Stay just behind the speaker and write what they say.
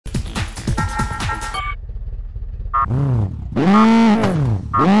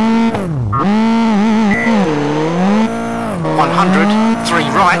100, 3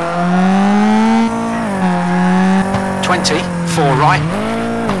 right. 20, 4 right.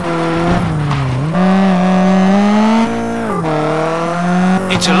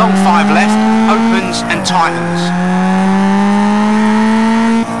 Into long 5 left, opens and tightens.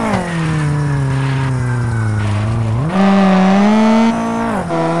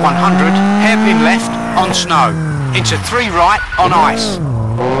 100, hairpin left on snow. Into 3 right on ice.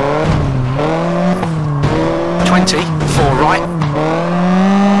 20, 4 right.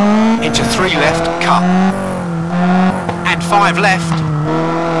 Into 3 left, cut. And 5 left.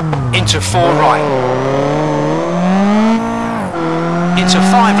 Into 4 right. Into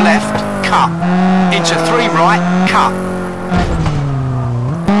 5 left, cut. Into 3 right, cut.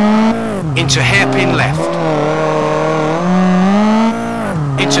 Into hairpin left.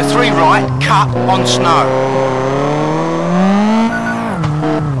 Into 3 right, cut on snow.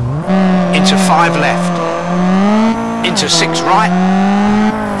 Into 5 left. Into 6 right.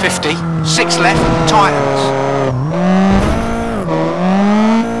 50, 6 left, tightens.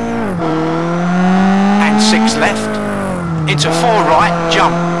 And 6 left. Into 4 right,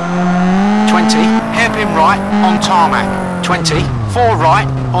 jump. 20, hairpin right on tarmac. 20, 4 right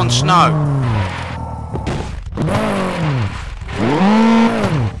on snow.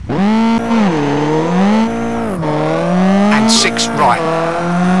 And 6 right.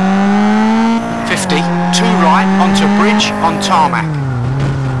 50, 2 right onto bridge on tarmac.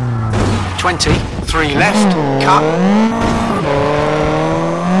 20, 3 left, cut.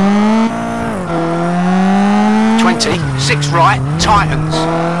 20, 6 right, tightens.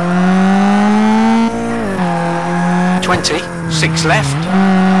 20, 6 left.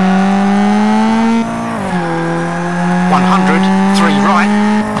 100, 3 right.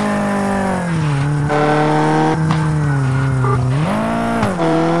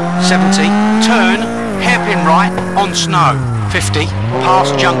 70, turn, hairpin right on snow. 50,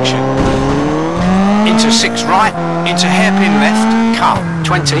 past junction. Into 6 right, into hairpin left, cut.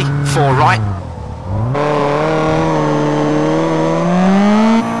 20, 4 right.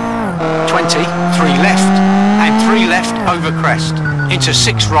 20, 3 left, and 3 left over crest. Into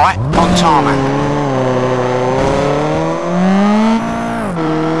 6 right on tarmac.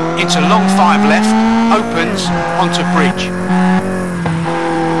 Into long 5 left, opens onto bridge.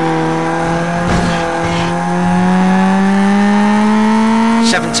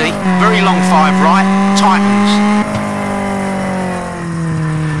 70, very long 5 right, tightens.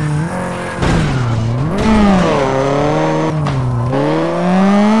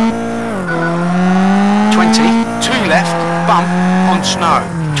 20, 2 left, bump on snow.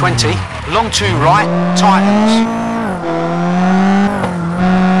 20, long 2 right, tightens.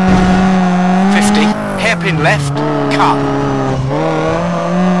 50, hairpin left, cut.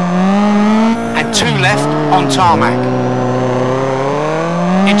 And 2 left on tarmac.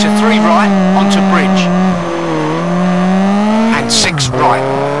 Into 3 right onto bridge. And 6 right.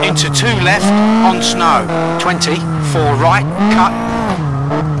 Into 2 left on snow. 20, 4 right, cut.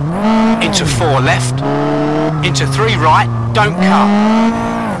 Into 4 left. Into 3 right, don't cut.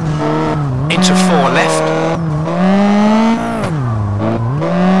 Into 4 left.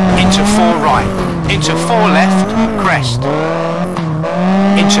 Into 4 right. Into 4 left, crest.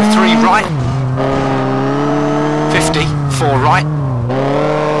 Into 3 right. 50, 4 right.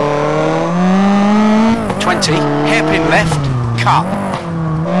 20, hairpin left, cut.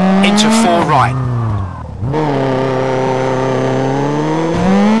 Into 4 right.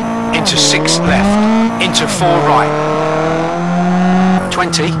 Into 6 left. Into 4 right.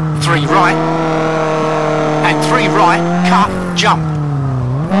 20, 3 right. And 3 right, cut, jump.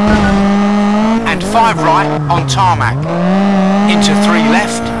 And 5 right on tarmac. Into 3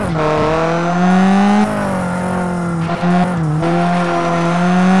 left.